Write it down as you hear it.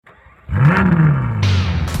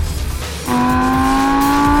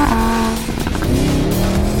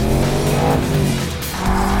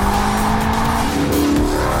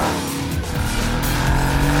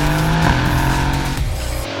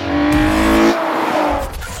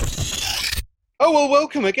Oh, well,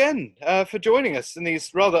 welcome again for joining us in these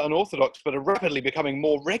rather unorthodox but are rapidly becoming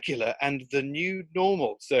more regular and the new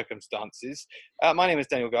normal circumstances. My name is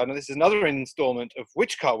Daniel Gardner. This is another instalment of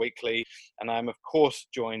Which Car Weekly, and I'm, of course,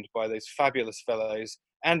 joined by those fabulous fellows,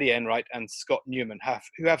 Andy Enright and Scott Newman,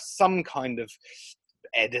 who have some kind of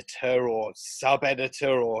editor or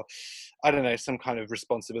sub-editor or I don't know, some kind of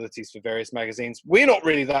responsibilities for various magazines. We're not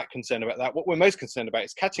really that concerned about that. What we're most concerned about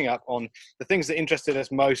is catching up on the things that interested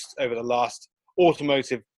us most over the last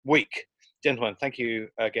automotive week. Gentlemen, thank you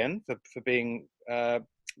again for being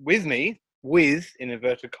with me, in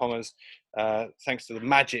inverted commas, thanks to the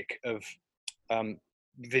magic of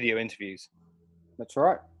video interviews. That's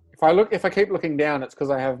right. If I keep looking down, it's because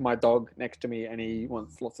I have my dog next to me and he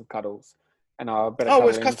wants lots of cuddles. And I better. Oh, well,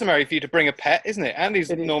 it's customary for you to bring a pet, isn't it?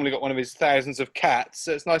 Andy's normally got one of his thousands of cats,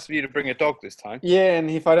 so it's nice of you to bring a dog this time. Yeah,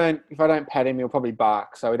 and if I don't pat him, he'll probably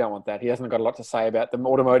bark. So we don't want that. He hasn't got a lot to say about the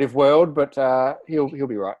automotive world, but he'll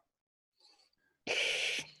be right.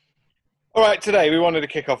 All right, today we wanted to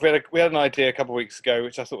kick off. We had an idea a couple of weeks ago,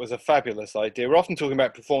 which I thought was a fabulous idea. We're often talking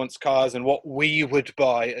about performance cars and what we would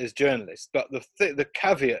buy as journalists, but the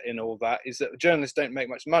caveat in all that is that journalists don't make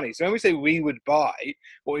much money. So when we say we would buy,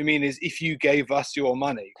 what we mean is if you gave us your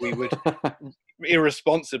money, we would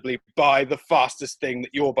irresponsibly buy the fastest thing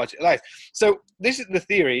that your budget allows. So this is the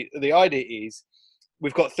theory. The idea is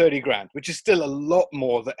we've got 30 grand, which is still a lot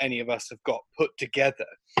more than any of us have got put together.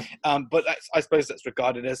 But I suppose that's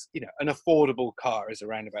regarded as, an affordable car is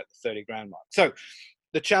around about the 30 grand mark. So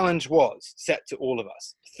the challenge was set to all of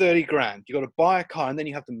us. 30 grand, you've got to buy a car and then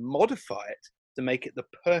you have to modify it to make it the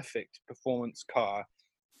perfect performance car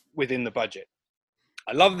within the budget.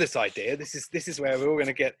 I love this idea. This is where we're all going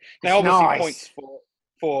to get now. Obviously, nice. Points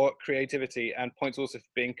for creativity and points also for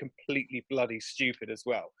being completely bloody stupid as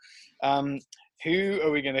well.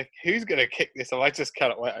 Who's gonna kick this off? I just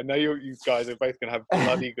cannot wait. I know you guys are both gonna have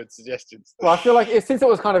bloody good suggestions. Well, I feel like since it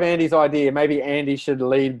was kind of Andy's idea, maybe Andy should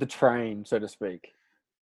lead the train, so to speak.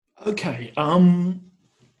 Okay. I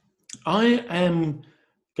am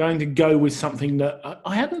going to go with something that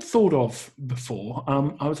I hadn't thought of before.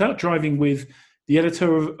 I was out driving with the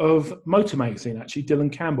editor of Motor Magazine, actually,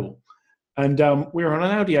 Dylan Campbell, and we were on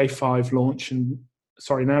an Audi A5 launch an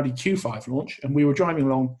Audi Q5 launch, and we were driving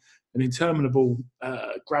along an interminable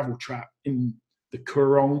gravel trap in the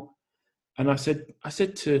Coorong. And I said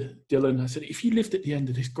to Dylan, if you lived at the end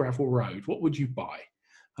of this gravel road, what would you buy?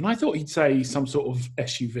 And I thought he'd say some sort of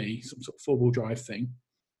SUV, some sort of four-wheel drive thing.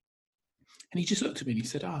 And he just looked at me and he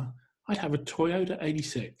said, I'd have a Toyota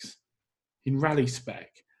 86 in rally spec.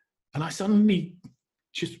 And I suddenly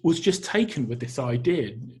was just taken with this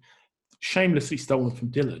idea, shamelessly stolen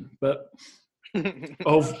from Dylan, but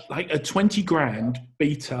of like a 20 grand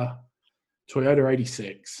beta Toyota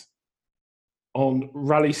 86 on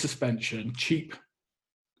rally suspension, cheap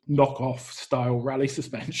knockoff style rally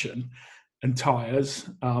suspension and tyres,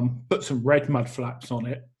 put some red mud flaps on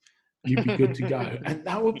it, you'd be good to go. And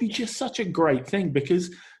that would be just such a great thing, because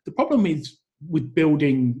the problem is with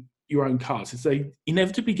building your own cars is they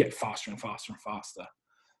inevitably get faster and faster and faster,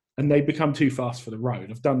 and they become too fast for the road.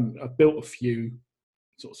 I've built a few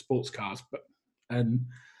sort of sports cars, and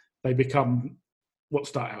they become, what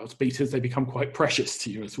start out as beaters, they become quite precious to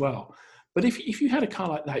you as well. But if you had a car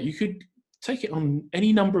like that, you could take it on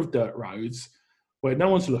any number of dirt roads where no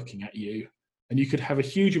one's looking at you, and you could have a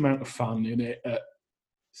huge amount of fun in it at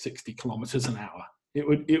 60 kilometers an hour.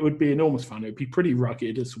 It would be enormous fun. It would be pretty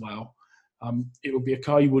rugged as well. It would be a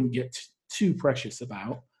car you wouldn't get too precious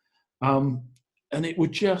about. And it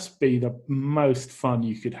would just be the most fun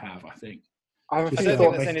you could have, I think. I don't think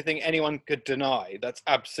there's anything anyone could deny. That's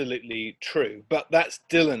absolutely true. But that's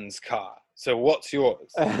Dylan's car. So what's yours?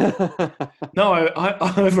 No,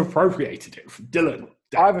 I've appropriated it from Dylan.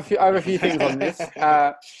 I have a few things on this.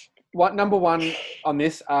 Number one on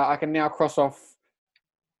this, I can now cross off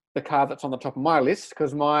the car that's on the top of my list,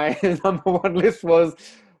 because my number one list was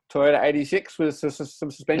Toyota 86 with some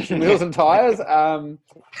suspension wheels and tyres.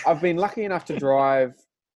 I've been lucky enough to drive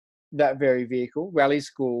that very vehicle. Rally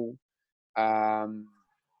School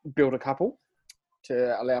built a couple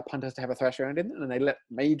to allow punters to have a thrash around in, and they let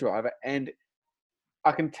me drive it. And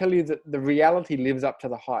I can tell you that the reality lives up to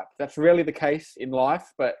the hype. That's rarely the case in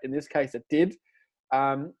life, but in this case it did.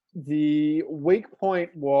 The weak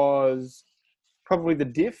point was probably the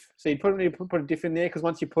diff. So you put a diff in there, because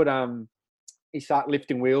once you start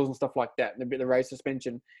lifting wheels and stuff like that, and a bit of the race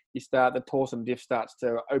suspension, the Torsen diff starts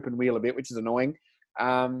to open wheel a bit, which is annoying.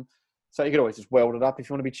 So you could always just weld it up if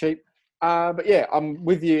you want to be cheap. But yeah, I'm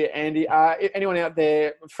with you, Andy. Anyone out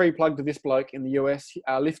there, free plug to this bloke in the US,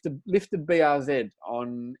 lifted BRZ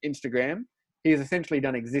on Instagram. He's essentially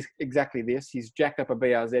done exactly this. He's jacked up a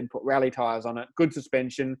BRZ, put rally tyres on it, good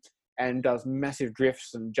suspension, and does massive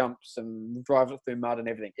drifts and jumps and drives it through mud and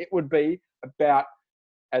everything. It would be about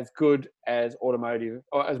as good as automotive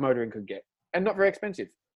or as motoring could get, and not very expensive.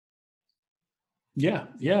 Yeah.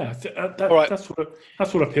 All right. That's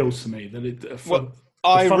what appeals to me. That it. Well,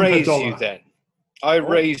 I raise you then. I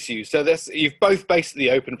raise you. So you've both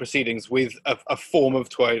basically opened proceedings with a form of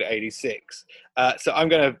Toyota 86. So I'm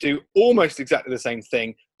going to do almost exactly the same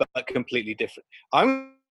thing, but completely different.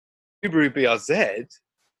 I'm Subaru BRZ.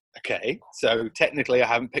 Okay, so technically I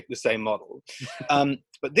haven't picked the same model.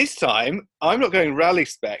 But this time, I'm not going rally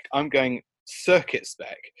spec. I'm going circuit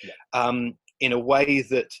spec in a way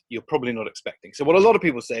that you're probably not expecting. So what a lot of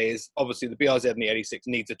people say is, obviously, the BRZ and the 86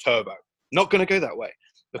 needs a turbo. Not going to go that way.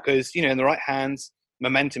 Because, in the right hands,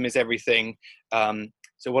 momentum is everything.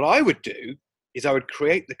 So what I would do is I would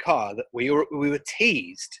create the car that we were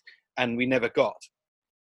teased and we never got.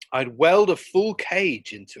 I'd weld a full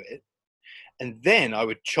cage into it, and then I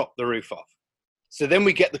would chop the roof off. So then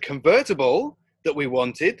we get the convertible that we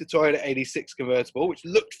wanted, the Toyota 86 convertible, which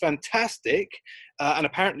looked fantastic, and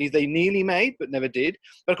apparently they nearly made, but never did.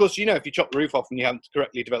 But of course, if you chop the roof off and you haven't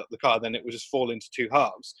correctly developed the car, then it will just fall into two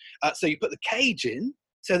halves. So you put the cage in,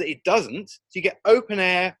 so that it doesn't. So you get open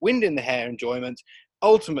air, wind in the hair enjoyment,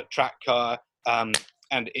 ultimate track car, and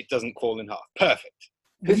it doesn't fall in half. Perfect.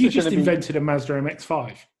 Have you just invented a Mazda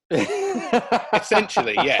MX-5?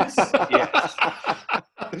 Essentially, yes.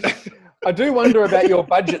 I do wonder about your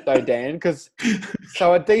budget though, Dan, because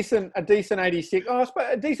so a decent 86, I suppose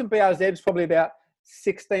a decent BRZ is probably about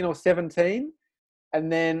 16 or 17,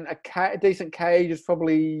 and then a decent cage is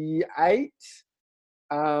probably 8.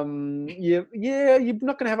 You're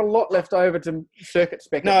not going to have a lot left over to circuit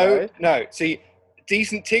spec. No. See,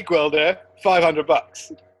 decent TIG welder,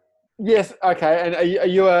 $500. Yes. Okay. And are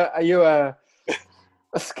you a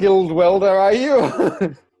skilled welder? Are you?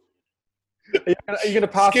 Are you going to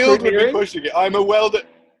pass? Skilled would be pushing it. I'm a welder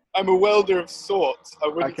of sorts. I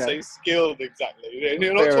wouldn't say skilled exactly.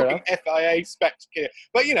 You're not talking FIA spec gear,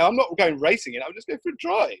 but I'm not going racing it. I'm just going for a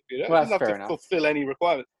drive. Well, I don't have to fulfill any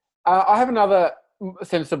requirements. I have another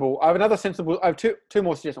sensible. I have two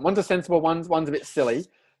more suggestions. One's a sensible one. One's a bit silly.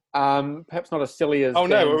 Perhaps not as silly as. Oh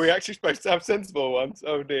no! Were we actually supposed to have sensible ones?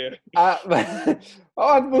 Oh dear.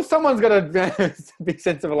 Well, someone's got to be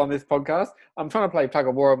sensible on this podcast. I'm trying to play tug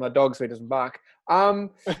of war on my dog so he doesn't bark. So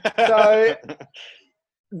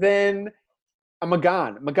then a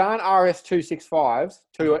Megane RS265s,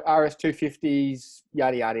 two RS250s,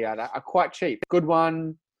 yada yada yada, are quite cheap. Good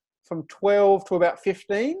one from 12 to about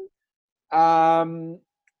 15. And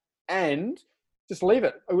just leave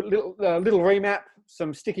it. A little remap,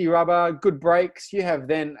 some sticky rubber, good brakes. You have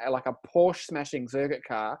then like a Porsche smashing circuit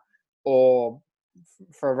car, or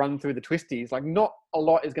for a run through the twisties. Like not a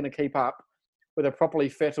lot is going to keep up with a properly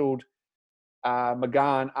fettled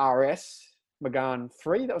Megane RS, Megane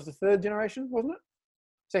 3. That was the third generation, wasn't it?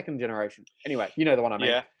 Second generation. Anyway, you know the one I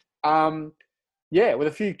mean. Yeah. With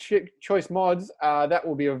a few choice mods, that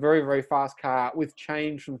will be a very, very fast car with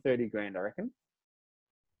change from 30 grand, I reckon.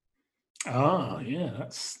 Yeah,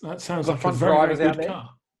 that sounds like a very, very good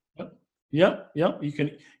car. Yep.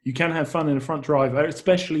 You can have fun in a front driver,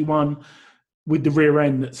 especially one with the rear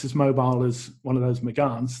end that's as mobile as one of those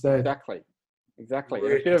Meganes. Exactly.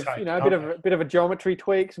 Really a bit of a geometry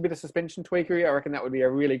tweaks, a bit of suspension tweakery. I reckon that would be a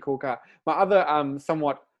really cool car. My other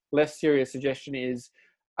somewhat less serious suggestion is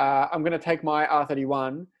I'm going to take my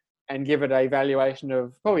R31 and give it a valuation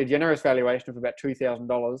of probably a generous valuation of about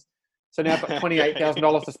 $2,000. So now I've got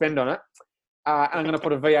 $28,000 to spend on it. And I'm going to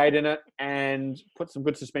put a V8 in it and put some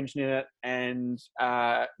good suspension in it and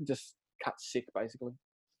just cut sick, basically.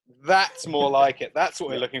 That's more like it. That's what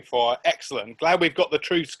we're looking for. Excellent. Glad we've got the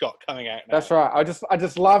true Scott coming out now. That's right. I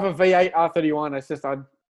just love a V8 R31. It's just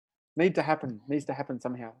needs to happen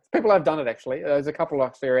somehow. People have done it actually. There's a couple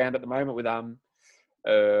actually around at the moment with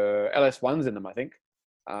LS1s in them, I think.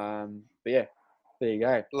 But yeah, there you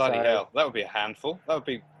go. Bloody hell, that would be a handful. That would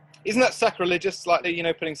be. Isn't that sacrilegious slightly?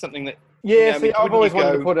 Putting something that. Yeah, I've always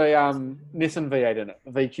wanted to put a Nissan V8 in it,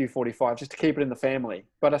 a VQ45, just to keep it in the family.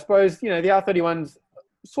 But I suppose the R31's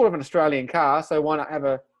sort of an Australian car, so why not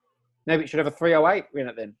have maybe it should have a 308 in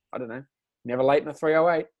it then? I don't know. Never late in a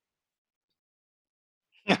 308.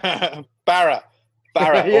 Barra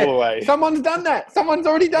yeah. all the way. Someone's done that. Someone's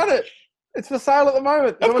already done it. It's for sale at the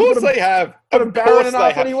moment. Of course they have. Put a Barra in an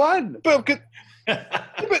R31.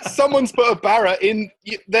 But someone's put a Barra in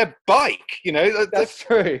their bike. That's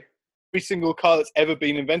true. Every single car that's ever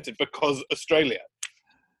been invented because Australia.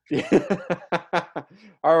 Yeah.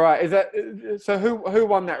 All right. Is that so? Who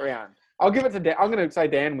won that round? I'll give it to Dan. I'm going to say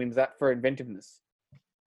Dan wins that for inventiveness.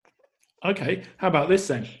 Okay, how about this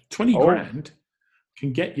then? 20 grand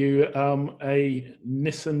can get you a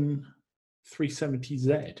Nissan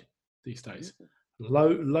 370Z these days.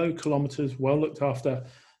 Low kilometers, well looked after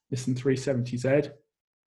Nissan 370Z.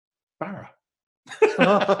 Barra.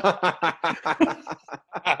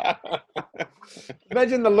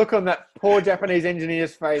 Imagine the look on that poor Japanese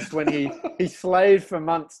engineer's face when he slaved for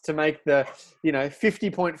months to make the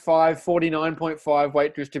 50.5, 49.5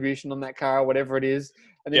 weight distribution on that car, or whatever it is,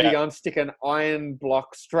 and then you go and stick an iron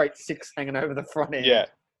block straight 6 hanging over the front end. Yeah.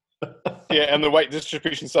 Yeah, and the weight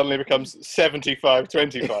distribution suddenly becomes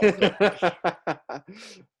 75-25.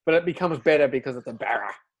 But it becomes better because it's a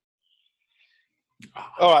Barra.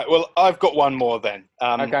 All right, well, I've got one more then.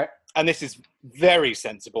 Okay. And this is very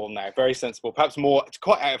sensible now, very sensible. Perhaps more, it's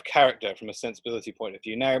quite out of character from a sensibility point of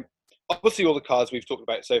view. Now, obviously, all the cars we've talked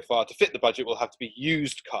about so far, to fit the budget, will have to be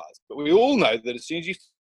used cars. But we all know that as soon as you use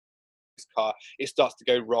a car, it starts to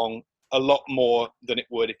go wrong a lot more than it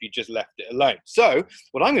would if you just left it alone. So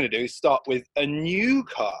what I'm going to do is start with a new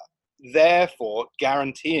car, therefore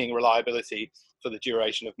guaranteeing reliability for the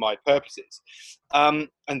duration of my purposes. And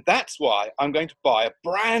that's why I'm going to buy a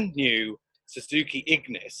brand new Suzuki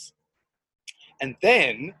Ignis. And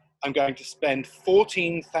then I'm going to spend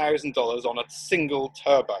 $14,000 on a single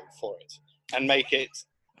turbo for it and make it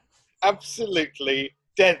absolutely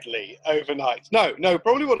deadly overnight. No,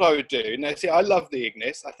 probably what I would do. Now, see, I love the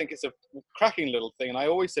Ignis. I think it's a cracking little thing. And I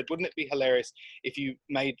always said, wouldn't it be hilarious if you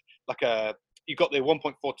made you got the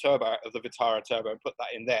 1.4 turbo out of the Vitara turbo and put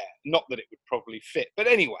that in there. Not that it would probably fit, but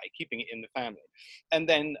anyway, keeping it in the family. And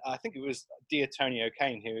then I think it was dear Tony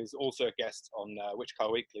O'Kane, who is also a guest on Which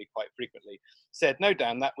Car Weekly quite frequently, said, no,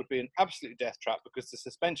 Dan, that would be an absolute death trap because the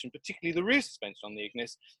suspension, particularly the rear suspension on the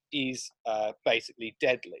Ignis, is basically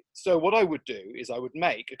deadly. So what I would do is I would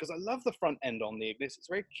make, because I love the front end on the Ignis, it's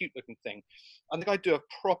a very cute looking thing. I think I'd do a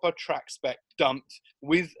proper track spec dumped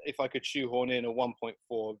with, if I could shoehorn in a 1.4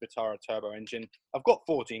 Vitara turbo engine. I've got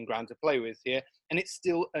 14 grand to play with here, and it's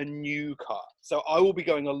still a new car. So I will be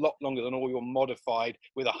going a lot longer than all your modified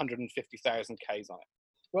with 150,000 Ks on it.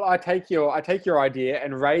 Well, I take your idea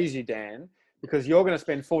and raise you, Dan, because you're going to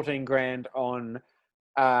spend 14 grand on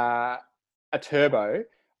a turbo.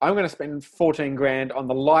 I'm going to spend 14 grand on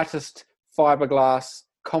the lightest fiberglass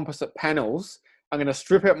composite panels. I'm going to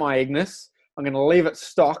strip out my Ignis. I'm going to leave it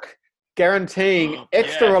stock, guaranteeing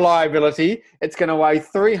extra reliability. It's going to weigh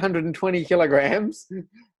 320 kilograms. And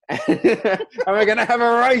we're going to have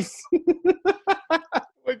a race. Oh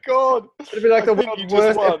my God. It'd be like the world's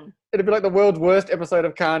worst. It'd be like the world's worst episode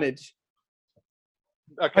of Carnage.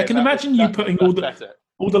 Okay, I can imagine you putting all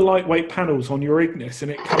the lightweight panels on your Ignis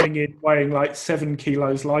and it coming in weighing like 7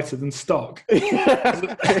 kilos lighter than stock.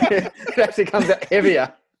 It actually comes out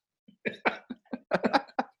heavier.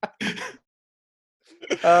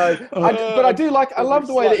 I love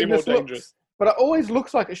the way the Ignis looks, but it always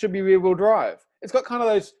looks like it should be rear-wheel drive. It's got kind of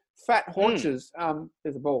those fat haunches.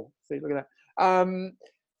 There's a ball. See, look at that.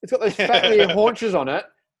 It's got those fat rear haunches on it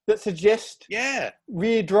that suggest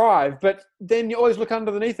rear drive, but then you always look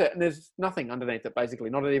underneath it and there's nothing underneath it, basically,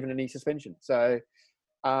 not even any suspension. So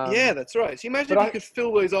that's right. So imagine if you could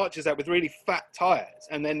fill those arches out with really fat tyres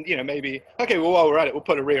and then, maybe, okay, well, while we're at it, we'll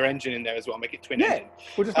put a rear engine in there as well, make it twin engine.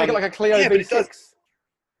 We'll just make it like a Clio V6.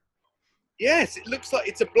 Yes, it looks like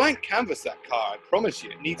it's a blank canvas, that car, I promise you.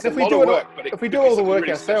 It needs a lot of work. But if we do all the work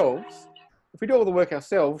ourselves,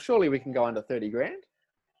 surely we can go under 30 grand.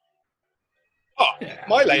 Oh,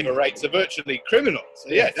 my labour rates are virtually criminal. So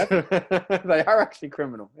yeah, definitely. They are actually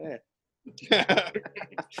criminal, yeah.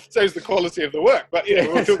 So's the quality of the work, but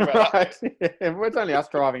we'll talk about that. Yeah, it's only us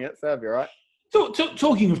driving it, so that'll be all right.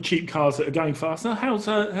 Talking of cheap cars that are going faster, how's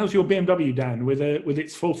your BMW, Dan, with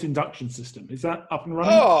its false induction system? Is that up and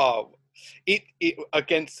running? Oh, it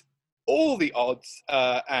against all the odds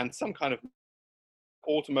and some kind of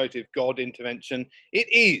automotive god intervention,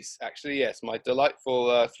 it is actually, yes, my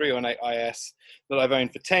delightful 318 IS that I've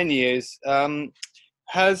owned for 10 years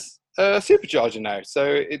has a supercharger now, so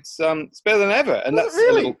it's better than ever, and that's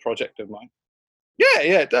a little project of mine. Yeah,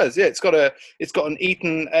 it does. Yeah, it's got an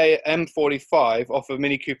Eaton M45 off of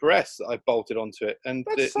Mini Cooper S that I bolted onto it, and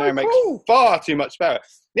it now makes far too much power.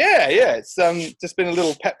 Yeah, it's just been a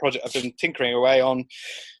little pet project I've been tinkering away on,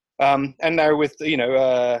 and now with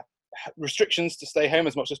restrictions to stay home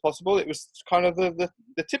as much as possible, it was kind of the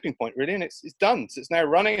tipping point, really, and it's done. So it's now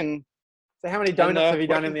running. And so, how many donuts have you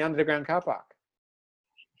done in the underground car park?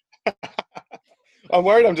 I'm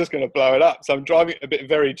worried I'm just going to blow it up, so I'm driving it a bit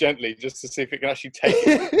very gently just to see if it can actually take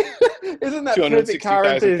it. Isn't that perfect car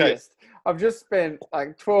enthusiast? I've just spent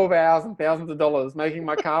like 12 hours and thousands of dollars making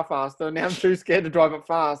my car faster, and now I'm too scared to drive it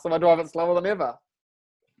fast, so I drive it slower than ever.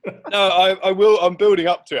 No, I will. I'm building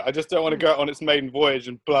up to it. I just don't want to go out on its maiden voyage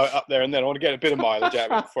and blow it up there and then. I want to get a bit of mileage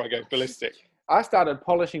out of it before I go ballistic. I started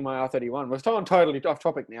polishing my R31. We're still on totally off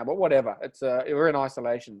topic now, but whatever. It's we're in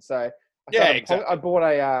isolation, so Exactly. I bought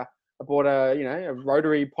a a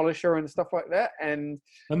rotary polisher and stuff like that, and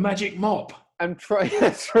A magic mop. I'm trying.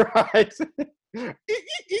 That's right.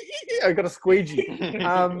 I got a squeegee.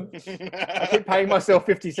 I keep paying myself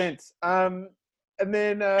 50 cents. And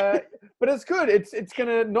then, but it's good. It's going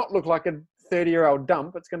to not look like a 30-year-old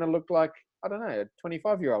dump. It's going to look like, I don't know, a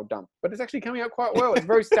 25-year-old dump. But it's actually coming out quite well. It's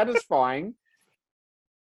very satisfying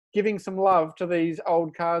giving some love to these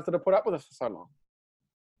old cars that have put up with us for so long.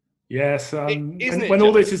 Yes. Isn't it when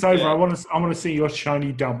all just- this is over, yeah. I want to see your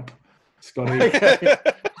shiny dump, Scotty. Okay.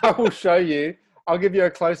 I will show you. I'll give you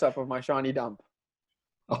a close-up of my shiny dump.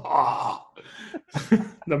 Ah,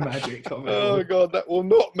 the magic of it. Oh God, that will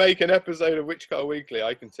not make an episode of Which Car Weekly,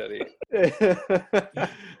 I can tell you.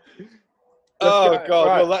 Oh go. God,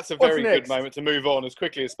 Right. well that's a What's very next? good moment to move on as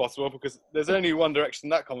quickly as possible because there's only one direction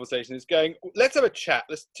that conversation is going. Let's have a chat.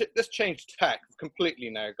 Let's change tack completely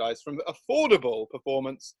now, guys, from affordable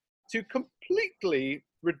performance to completely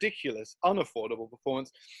ridiculous, unaffordable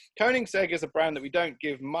performance. Koenigsegg is a brand that we don't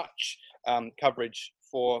give much coverage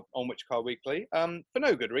for on Which Car Weekly for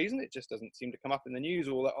no good reason. It just doesn't seem to come up in the news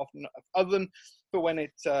all that often, other than for when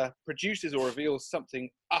it produces or reveals something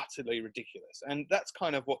utterly ridiculous. And that's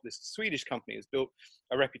kind of what this Swedish company has built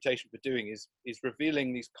a reputation for doing, is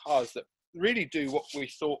revealing these cars that really do what we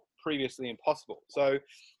thought previously impossible. So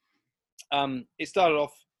it started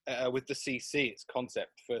off with the CC, its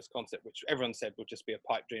first concept, which everyone said would just be a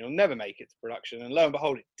pipe dream, it'll never make it to production. And lo and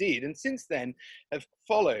behold, it did. And since then have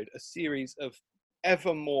followed a series of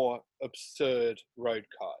ever more absurd road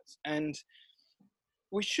cars. And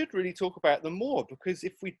we should really talk about them more, because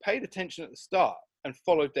if we'd paid attention at the start and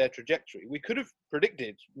followed their trajectory, we could have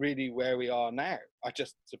predicted really where we are now. I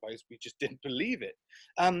just suppose we just didn't believe it.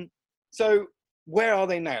 So where are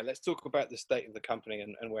they now? Let's talk about the state of the company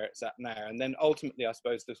and where it's at now. And then ultimately, I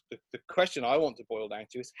suppose the question I want to boil down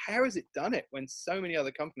to is, how has it done it when so many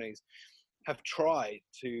other companies have tried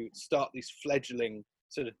to start these fledgling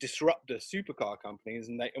sort of disruptor supercar companies,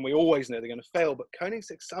 and we always know they're going to fail, but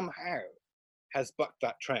Koenigsegg somehow has bucked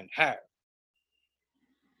that trend. How?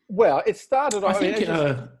 Well, it started. I think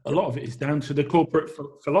a lot of it is down to the corporate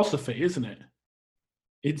philosophy, isn't it?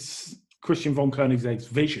 It's Christian von Koenigsegg's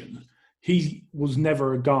vision. He was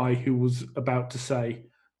never a guy who was about to say,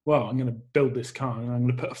 well, I'm going to build this car and I'm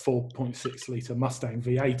going to put a 4.6 litre Mustang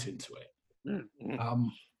V8 into it. Mm-hmm.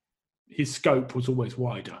 His scope was always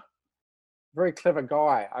wider. Very clever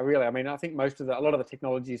guy. I think a lot of the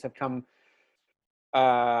technologies have come,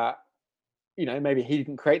 maybe he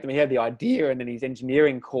didn't create them. He had the idea and then his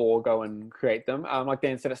engineering core go and create them. Like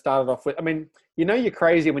Dan said, it started off with, you're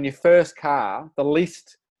crazy when your first car, the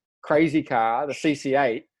least crazy car, the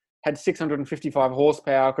CC8, had 655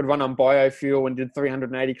 horsepower, could run on biofuel and did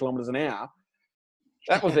 380 kilometers an hour.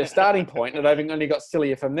 That was their starting point, and they've only got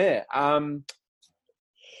sillier from there.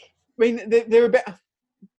 They're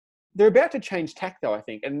about to change tack, though, I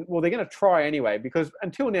think. And, well, they're going to try anyway, because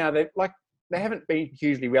until now, they haven't been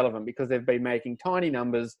hugely relevant because they've been making tiny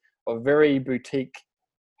numbers of very boutique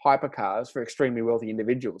hypercars for extremely wealthy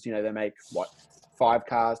individuals. They make, 5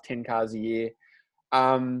 cars, 10 cars a year.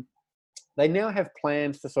 They now have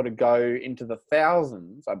plans to sort of go into the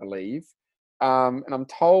thousands, I believe. And I'm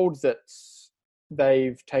told that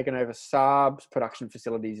they've taken over Saab's production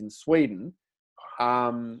facilities in Sweden,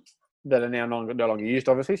 that are now no longer used,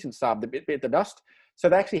 obviously, since Saab bit the dust. So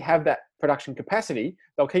they actually have that production capacity.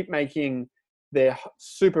 They'll keep making their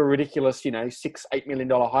super ridiculous, $6-8 million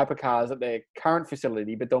hypercars at their current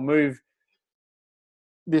facility, but they'll move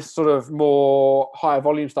this sort of more higher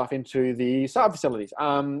volume stuff into the Saab facilities.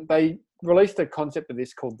 They released a concept of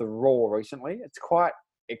this called the Raw recently. It's quite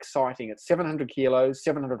exciting. It's 700 kilos,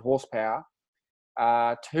 700 horsepower,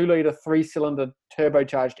 2-litre, 3-cylinder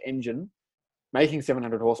turbocharged engine, making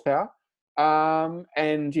 700 horsepower, and,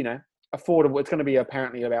 affordable. It's going to be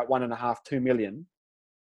apparently about 1.5-2 million.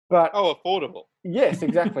 But affordable. Yes,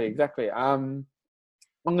 exactly. I'm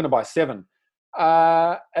going to buy 7.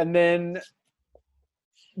 And then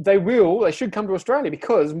they should come to Australia,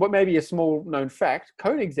 because what may be a small known fact,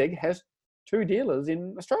 Koenigsegg has 2 dealers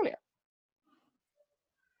in Australia.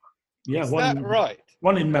 Yeah, Is that right?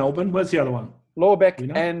 One in Melbourne. Where's the other one? Lorbeck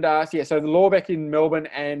and so the Lorbeck in Melbourne,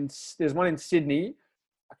 and there's one in Sydney.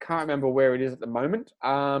 I can't remember where it is at the moment,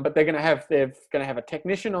 but they're going to have a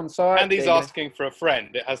technician on site. And he's asking for a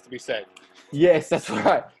friend, it has to be said. Yes, that's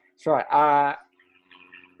right. That's right.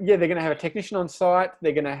 Yeah, they're going to have a technician on site.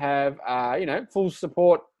 They're going to have, full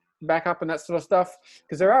support, backup, and that sort of stuff.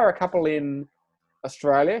 Because there are a couple in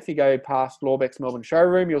Australia. If you go past Lorbeck's Melbourne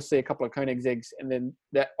showroom, you'll see a couple of Koenigsegg's, and then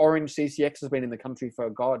that orange CCX has been in the country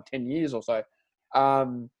for 10 years or so.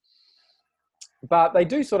 But they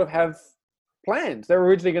do sort of have plans. They're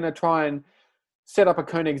originally going to try and set up a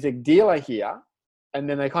Koenigsegg dealer here, and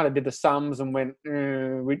then they kind of did the sums and went,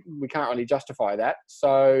 we can't really justify that.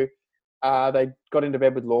 So they got into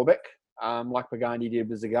bed with Lorbeck, like Pagani did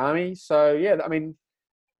with Zagami. So yeah, I mean,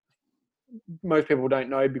 most people don't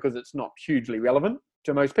know because it's not hugely relevant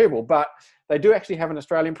to most people, but they do actually have an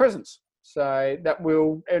Australian presence. So that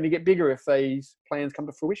will only get bigger if these plans come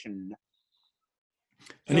to fruition.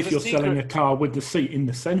 And if you're selling a car with the seat in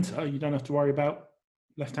the centre, you don't have to worry about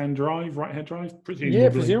left-hand drive, right-hand drive, presumably. Yeah,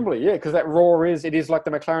 presumably, yeah, because that RAW it is like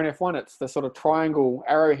the McLaren F1. It's the sort of triangle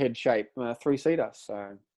arrowhead shape, three-seater.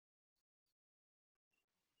 So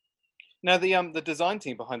now the design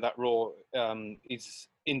team behind that RAW is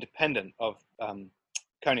independent of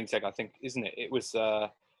Koenigsegg, I think, isn't it? It was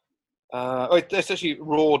it's actually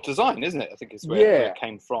RAW Design, isn't it? I think is where it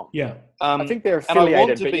came from. Yeah, I think they're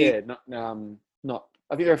affiliated, but not.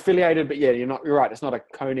 I think they're affiliated, but yeah, you're right. It's not a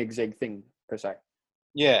Koenigsegg thing per se.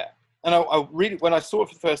 Yeah, and I really, when I saw it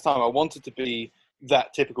for the first time, I wanted to be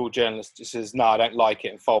that typical journalist who says, "No, I don't like it,"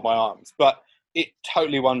 and fold my arms. But it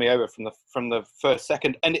totally won me over from the first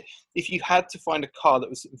second. And if you had to find a car that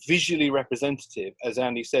was visually representative, as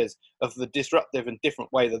Andy says, of the disruptive and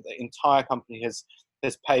different way that the entire company has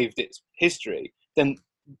paved its history, then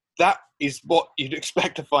that is what you'd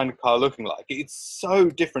expect to find a car looking like. It's so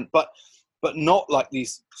different, but not like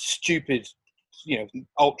these stupid,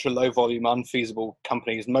 ultra low volume, unfeasible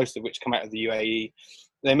companies, most of which come out of the UAE.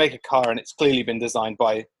 They make a car and it's clearly been designed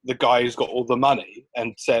by the guy who's got all the money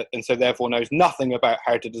and so therefore knows nothing about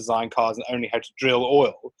how to design cars and only how to drill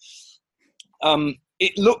oil.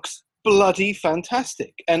 It looks bloody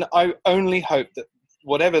fantastic. And I only hope that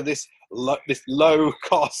whatever this low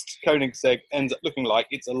cost Koenigsegg ends up looking like,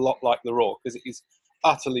 it's a lot like the RAW, because it is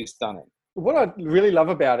utterly stunning. What I really love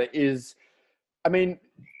about it is, I mean,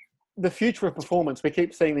 the future of performance. We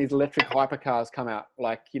keep seeing these electric hypercars come out.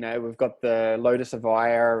 Like, we've got the Lotus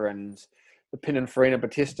Evija and the Pininfarina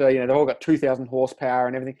Battista. They've all got 2,000 horsepower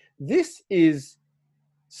and everything. This is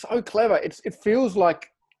so clever. It feels like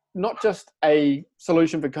not just a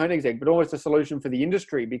solution for Koenigsegg, but almost a solution for the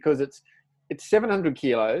industry, because it's 700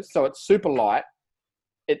 kilos, so it's super light.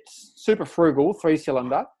 It's super frugal,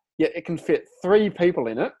 3-cylinder, yet it can fit 3 people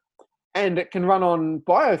in it. And it can run on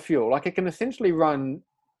biofuel. Like, it can essentially run,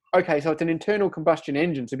 okay, so it's an internal combustion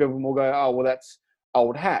engine. So people will go, oh, well, that's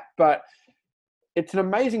old hat. But it's an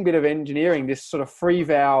amazing bit of engineering, this sort of free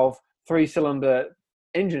valve 3-cylinder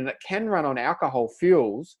engine that can run on alcohol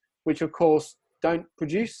fuels, which of course don't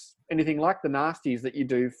produce anything like the nasties that you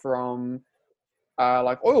do from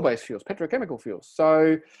like oil-based fuels, petrochemical fuels.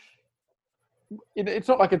 So it's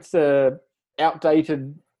not like it's a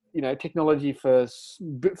outdated technology for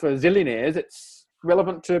zillionaires. It's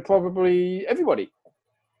relevant to probably everybody.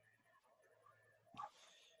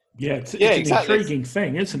 Yeah, it's an intriguing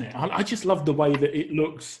thing, isn't it? I just love the way that it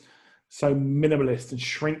looks so minimalist and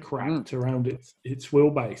shrink wrapped around its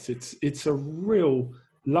wheelbase. It's a real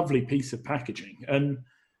lovely piece of packaging. And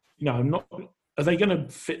are they going to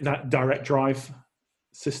fit that direct drive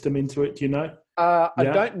system into it? Do you know? I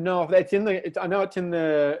don't know if it's in the. I know it's in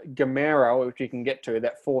the Gamera, which you can get to,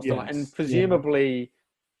 that 4-cylinder, and presumably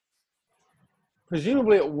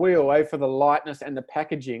it will, for the lightness and the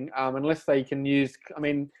packaging. Unless they can use. I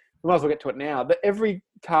mean, we might as well get to it now. But every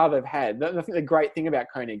car they've had, I think the great thing about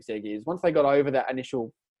Koenigsegg is once they got over that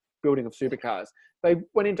initial building of supercars, they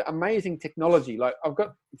went into amazing technology. Like, I've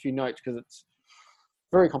got a few notes because it's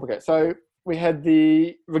very complicated. So we had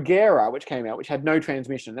the Regera, which came out, which had no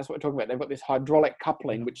transmission. That's what we're talking about. They've got this hydraulic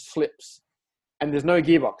coupling which slips, and there's no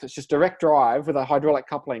gearbox. It's just direct drive with a hydraulic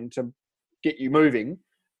coupling to get you moving.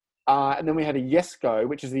 And then we had a Jesko,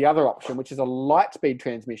 which is the other option, which is a light-speed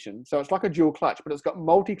transmission. So it's like a dual clutch, but it's got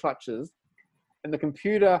multi-clutches, and the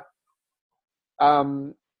computer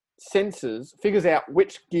figures out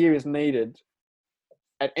which gear is needed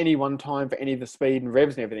at any one time for any of the speed and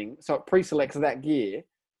revs and everything. So it pre-selects that gear.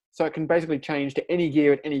 So it can basically change to any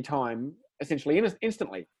gear at any time, essentially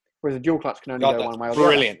instantly. Whereas a dual clutch can only go one way or the other.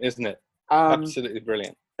 Brilliant, isn't it? Absolutely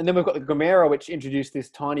brilliant. And then we've got the Gamera, which introduced this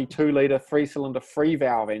tiny 2-litre 3-cylinder free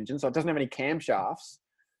valve engine. So it doesn't have any camshafts.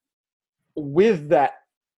 With that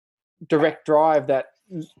direct drive, that,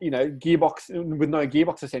 gearbox, with no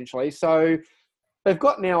gearbox essentially. So they've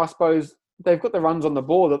got now, I suppose, they've got the runs on the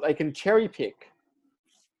board that they can cherry pick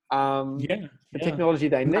Yeah, the yeah. technology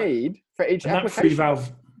they And that- need for each And that application. free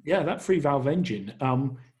valve, that free valve engine,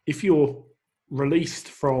 if you're released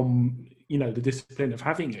from, the discipline of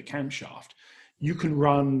having a camshaft, you can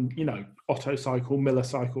run, Otto cycle, Miller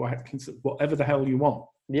cycle, Atkinson, whatever the hell you want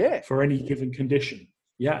Yeah. for any given condition.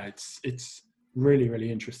 Yeah, it's really,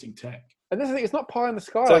 really interesting tech. And this is the thing, it's not pie in the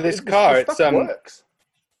sky. So like, this the car, stuff works.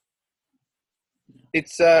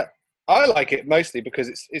 it's I like it mostly because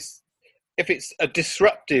it's if it's a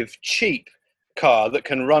disruptive, cheap car that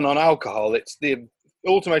can run on alcohol, it's the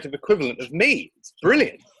automotive equivalent of me. It's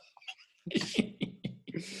brilliant.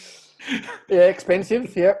 Yeah,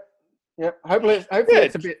 expensive. Yep. Hopefully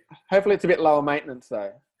it's a bit lower maintenance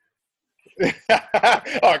though.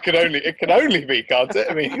 Oh, it can only be, can't it?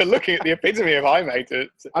 I mean, you're looking at the epitome of high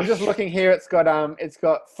maintenance. I'm just looking here. It's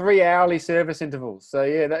got 3 hourly service intervals. So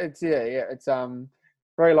yeah, it's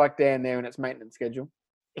very like Dan there in its maintenance schedule.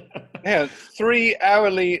 Yeah, 3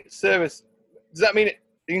 hourly service. Does that mean it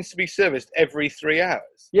needs to be serviced every 3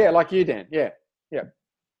 hours? Yeah, like you, Dan. Yeah.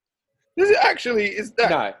 Does it actually? Is that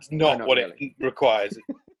No, not what really. it requires?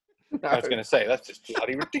 No. I was going to say, that's just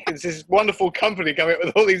bloody ridiculous. This wonderful company coming up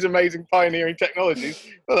with all these amazing pioneering technologies.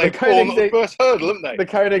 Well, they've fallen at the first hurdle, haven't they? The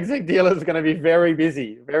Koenigsegg dealer is going to be very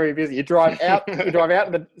busy, very busy. You drive out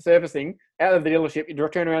of the servicing, out of the dealership, you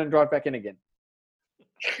turn around and drive back in again.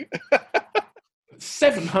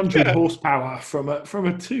 700 horsepower from a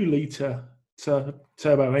 2-liter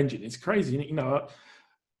turbo engine. It's crazy.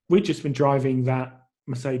 We've just been driving that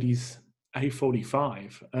Mercedes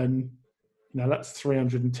A45, and that's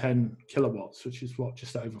 310 kilowatts, which is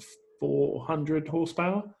just over 400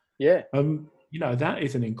 horsepower. Yeah. That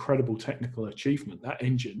is an incredible technical achievement. That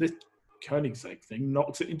engine, this Koenigsegg thing,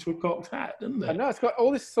 knocks it into a cocked hat, doesn't it? I know it's got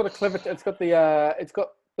all this sort of clever. It's got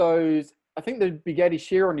those. I think the Bugatti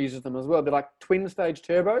Chiron uses them as well. They're like twin stage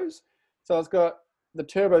turbos. So the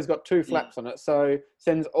turbo's got 2 flaps on it, so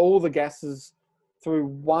sends all the gases through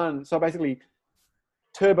one. So basically,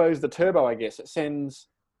 turbo's the turbo, I guess. It sends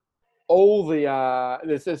all the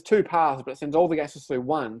there's 2 paths, but it sends all the gases through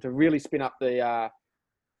one to really spin up the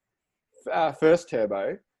first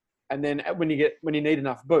turbo, and then when you need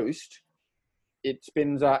enough boost, it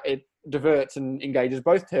diverts and engages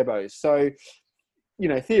both turbos. So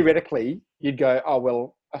theoretically, you'd go, oh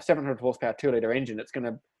well, a 700 horsepower 2-liter engine, it's going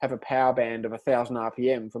to have a power band of 1,000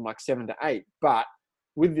 RPM from like 7 to 8. But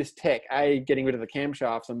with this tech, A, getting rid of the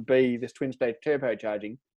camshafts, and B, this twin stage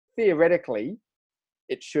turbocharging, theoretically,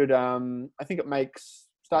 it should, I think it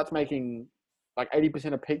starts making like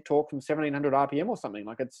 80% of peak torque from 1,700 RPM or something.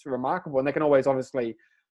 Like, it's remarkable. And they can always obviously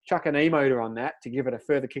chuck an e-motor on that to give it a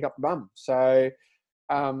further kick up the bum. So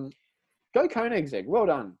go Koenigsegg. Well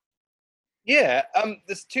done. Yeah,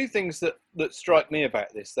 there's 2 things that strike me about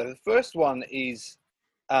this. So the first one is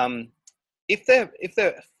if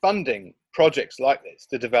they're funding projects like this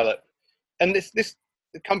to develop, and the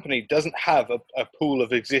company doesn't have a pool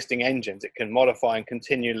of existing engines it can modify and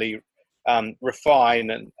continually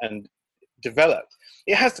refine and develop.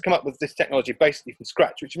 It has to come up with this technology basically from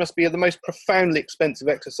scratch, which must be the most profoundly expensive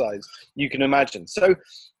exercise you can imagine. So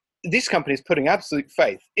this company is putting absolute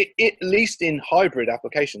faith, at least in hybrid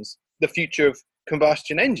applications, the future of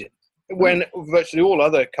combustion engines, when virtually all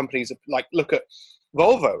other companies, like look at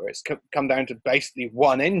Volvo, where it's come down to basically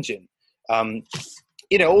one engine. They're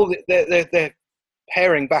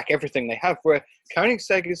paring back everything they have, where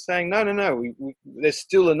Koenigsegg is saying, no, there's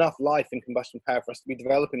still enough life in combustion power for us to be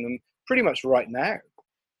developing them pretty much right now.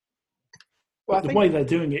 Well, the way they're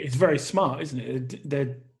doing it is very smart, isn't it?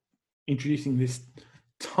 They're introducing this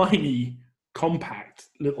tiny, compact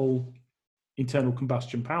little internal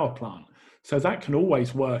combustion power plant. So that can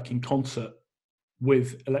always work in concert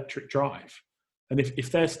with electric drive. And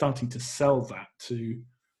if they're starting to sell that to,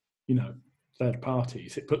 third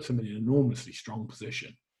parties, it puts them in an enormously strong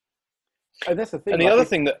position. And that's the thing. And the other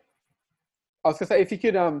thing that I was going to say, if you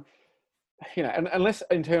could, unless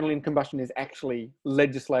internal combustion is actually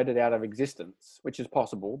legislated out of existence, which is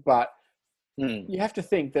possible, but you have to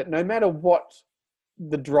think that no matter what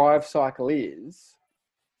the drive cycle is,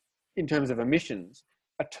 in terms of emissions,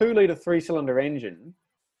 a 2-liter 3-cylinder engine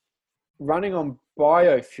running on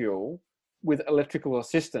biofuel with electrical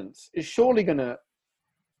assistance is surely going to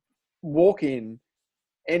walk in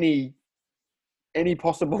any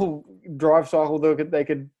possible drive cycle they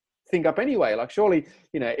could think up anyway. Like, surely,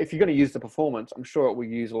 if you're going to use the performance, I'm sure it will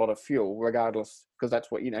use a lot of fuel regardless, because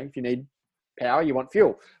that's what, if you need power, you want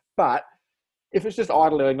fuel. But if it's just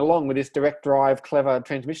idling along with this direct drive, clever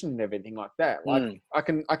transmission and everything like that, I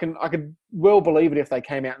could well believe it if they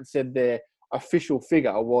came out and said their official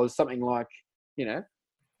figure was something like,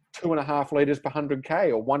 2.5 litres per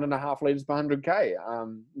 100k or 1.5 litres per 100k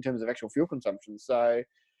in terms of actual fuel consumption. So,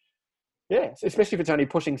 yeah, especially if it's only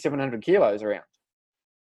pushing 700 kilos around.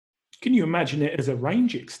 Can you imagine it as a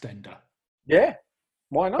range extender? Yeah,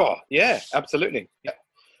 why not? Oh, yeah, absolutely. Yeah.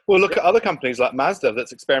 Well, look at other companies like Mazda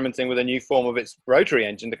that's experimenting with a new form of its rotary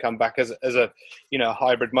engine to come back as a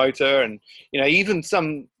hybrid motor, and even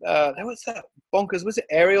some there was that bonkers, was it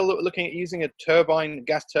Ariel that were looking at using a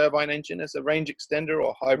gas turbine engine as a range extender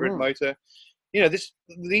or hybrid motor.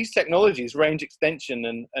 These technologies, range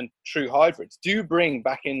extension and true hybrids, do bring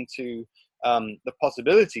back into the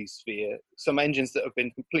possibility sphere some engines that have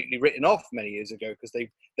been completely written off many years ago because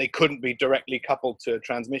they couldn't be directly coupled to a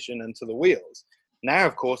transmission and to the wheels. Now,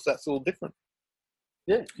 of course, that's all different.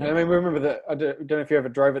 Yeah, I mean, remember I don't know if you ever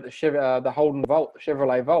drove it, the Holden Volt,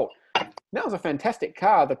 Chevrolet Volt. That was a fantastic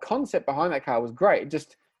car. The concept behind that car was great.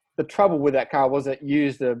 Just the trouble with that car was it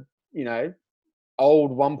used a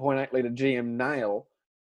old 1.8 litre GM nail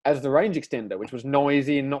as the range extender, which was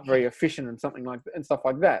noisy and not very efficient and stuff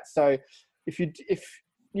like that. So if you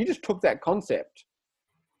just took that concept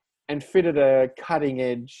and fitted a cutting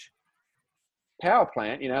edge power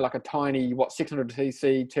plant, like a tiny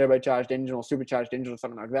 600cc turbocharged engine or supercharged engine or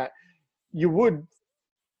something like that,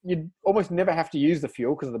 you'd almost never have to use the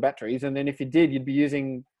fuel because of the batteries, and then if you did, you'd be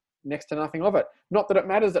using next to nothing of it. Not that it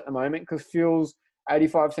matters at the moment because fuel's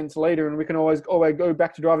 85 cents a litre and we can always go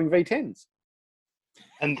back to driving V10s.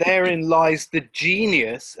 And therein lies the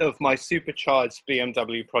genius of my supercharged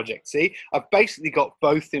BMW project. See, I've basically got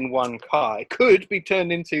both in one car. It could be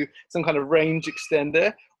turned into some kind of range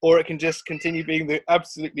extender, or it can just continue being the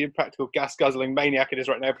absolutely impractical gas-guzzling maniac it is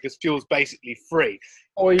right now because fuel's basically free.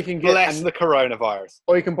 Or you can get the coronavirus.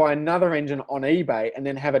 Or you can buy another engine on eBay and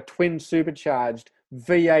then have a twin supercharged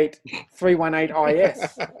V8 318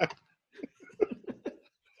 IS.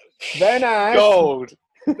 Very nice. Gold.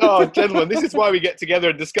 Oh, gentlemen, this is why we get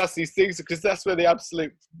together and discuss these things, because that's where the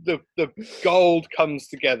absolute the gold comes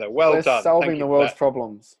together. Well We're done. solving the world's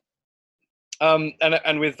problems.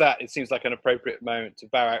 And with that, it seems like an appropriate moment to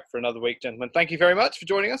bow out for another week, gentlemen. Thank you very much for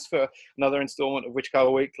joining us for another instalment of Which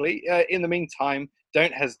Car Weekly. In the meantime,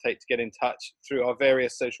 don't hesitate to get in touch through our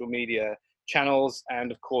various social media channels,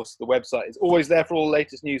 and of course the website is always there for all the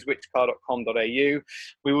latest news, whichcar.com.au.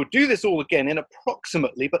 We will do this all again in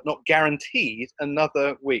approximately, but not guaranteed,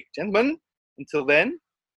 another week. Gentlemen, until then,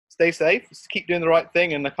 stay safe, just keep doing the right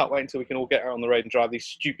thing, and I can't wait until we can all get out on the road and drive these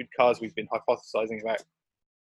stupid cars we've been hypothesizing about.